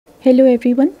Hello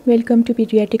everyone, welcome to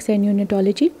Pediatrics and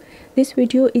Neonatology. This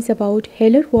video is about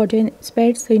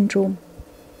Hallervorden-Spatz Syndrome.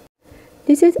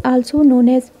 This is also known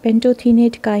as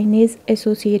Pantothenate kinase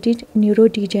associated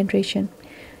neurodegeneration.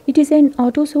 It is an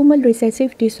autosomal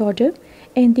recessive disorder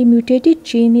and the mutated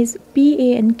gene is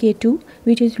PKAN2,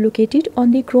 which is located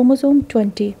on the chromosome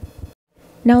 20.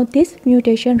 Now this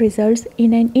mutation results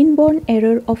in an inborn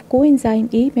error of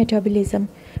coenzyme A metabolism,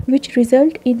 which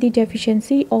result in the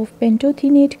deficiency of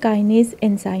pantothenate kinase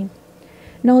enzyme.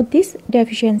 Now this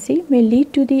deficiency may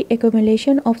lead to the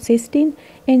accumulation of cystine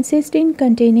and cystine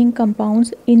containing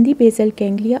compounds in the basal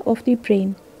ganglia of the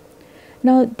brain.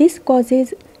 Now this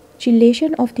causes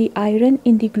chelation of the iron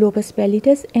in the globus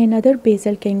pallidus and other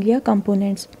basal ganglia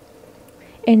components.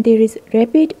 And there is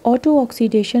rapid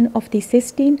auto-oxidation of the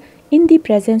cystine in the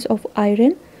presence of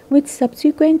iron with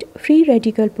subsequent free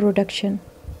radical production.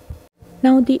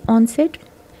 Now the onset,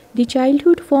 the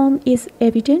childhood form is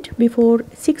evident before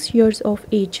 6 years of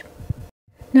age.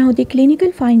 Now the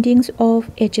clinical findings of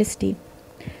HSD.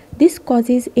 This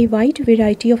causes a wide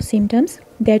variety of symptoms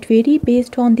that vary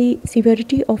based on the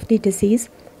severity of the disease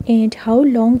and how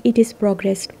long it is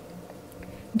progressed.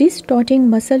 Distorting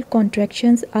muscle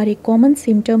contractions are a common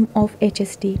symptom of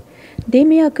HSD. They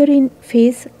may occur in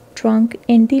face, trunk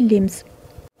and the limbs.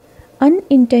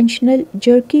 Unintentional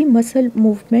jerky muscle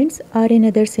movements are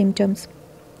another symptoms.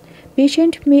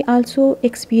 Patient may also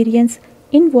experience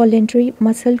involuntary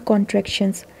muscle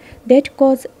contractions that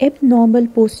cause abnormal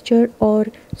posture or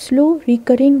slow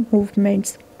recurring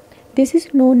movements. This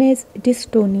is known as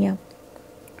dystonia.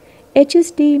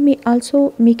 HSD may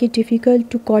also make it difficult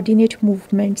to coordinate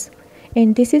movements,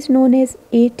 and this is known as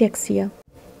ataxia.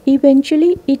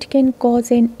 Eventually, it can cause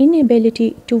an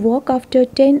inability to walk after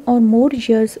 10 or more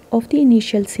years of the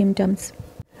initial symptoms.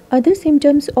 Other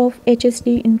symptoms of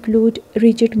HSD include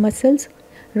rigid muscles,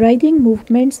 writhing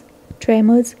movements,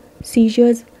 tremors,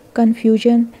 seizures,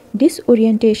 confusion,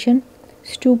 disorientation,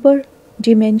 stupor,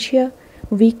 dementia,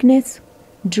 weakness,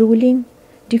 drooling,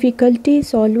 difficulty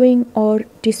swallowing or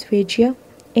dysphagia,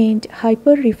 and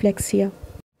hyperreflexia.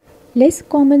 Less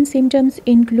common symptoms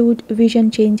include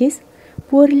vision changes,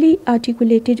 poorly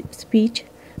articulated speech,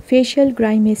 facial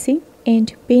grimacing,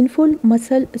 and painful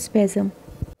muscle spasm.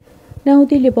 Now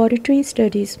the laboratory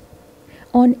studies.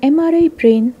 On MRI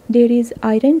brain, there is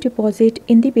iron deposit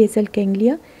in the basal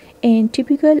ganglia and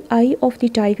typical eye of the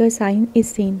tiger sign is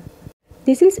seen.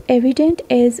 This is evident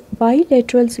as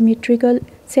bilateral symmetrical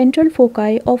central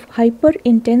foci of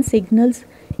hyperintense signals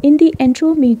in the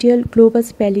anteromedial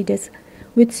globus pallidus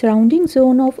with surrounding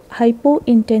zone of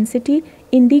hypointensity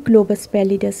in the globus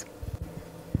pallidus.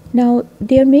 Now,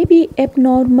 there may be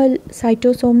abnormal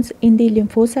cytosomes in the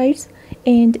lymphocytes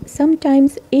and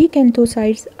sometimes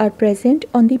acanthocytes are present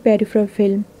on the peripheral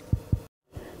film.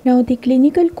 Now, the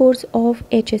clinical course of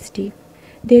HSD.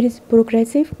 There is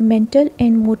progressive mental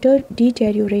and motor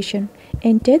deterioration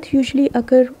and death usually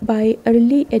occur by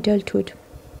early adulthood.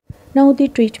 Now, the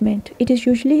treatment. It is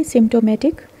usually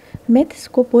symptomatic.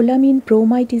 Methscopolamine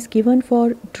bromide is given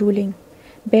for drooling.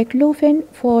 Baclofen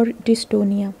for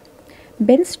dystonia.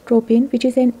 Benztropine, which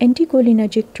is an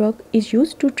anticholinergic drug, is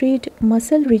used to treat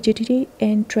muscle rigidity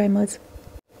and tremors.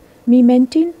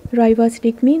 Mementin,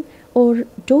 rivastigmine or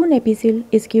donepezil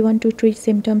is given to treat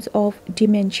symptoms of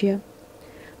dementia.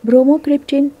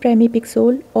 Bromocriptine,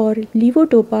 pramipixole or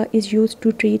levodopa is used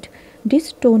to treat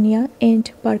dystonia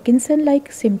and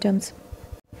Parkinson-like symptoms.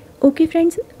 Okay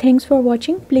friends, thanks for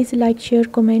watching. Please like, share,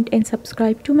 comment and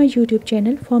subscribe to my YouTube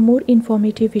channel for more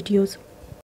informative videos.